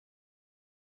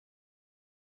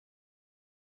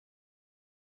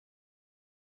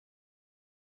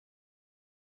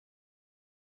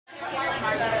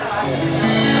I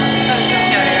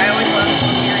always love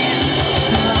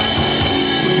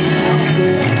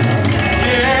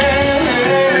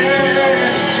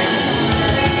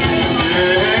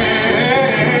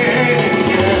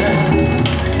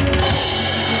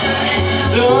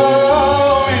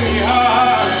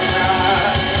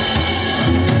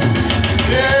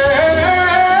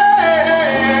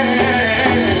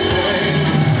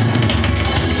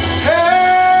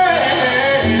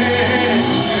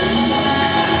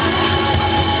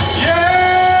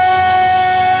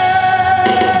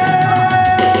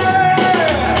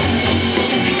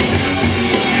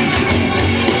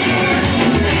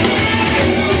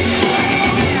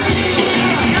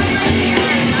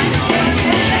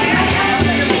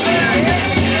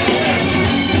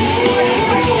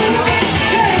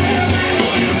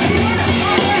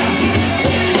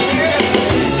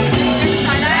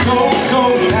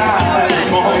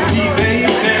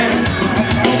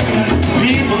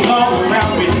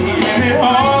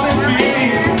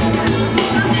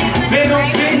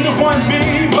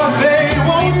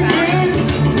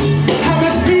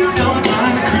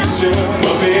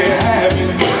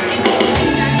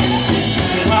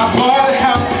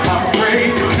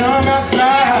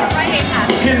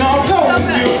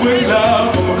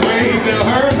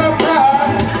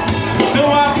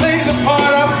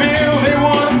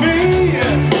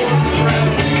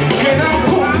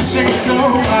so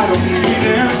I don't see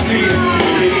them seeing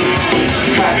me.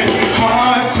 Having a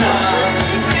hard time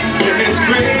in this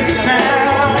crazy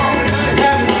town.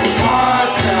 Having a hard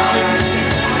time,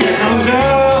 there's no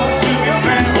love to be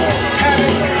found.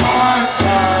 Having a hard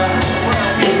time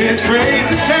in this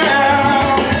crazy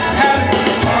town. Having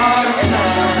a hard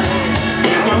time,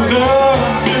 there's no love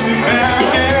to be found.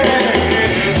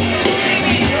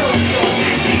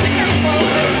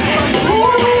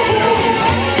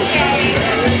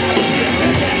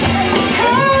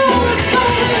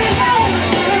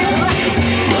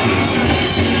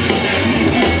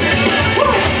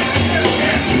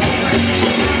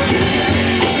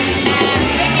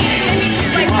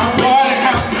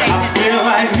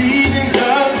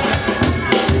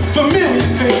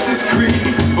 Faces creep,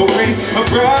 erase my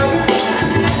brother.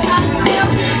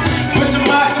 But to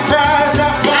my surprise,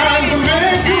 I find the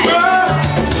mirror.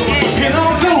 And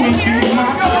although it be my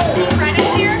brother,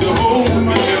 wants to hold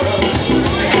me up.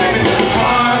 Having a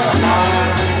hard time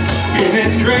in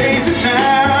this crazy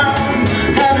town.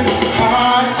 Having a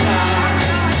hard time,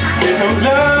 there's no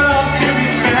love to be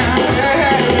found.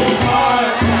 Having a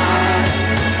hard time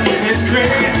in this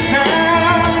crazy town.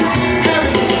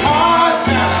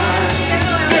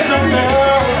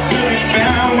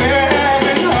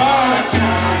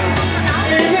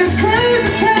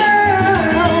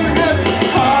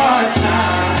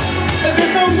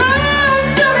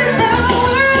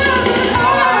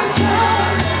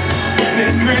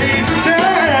 Crazy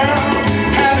town,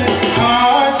 having a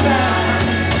hard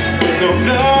time. There's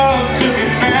no love.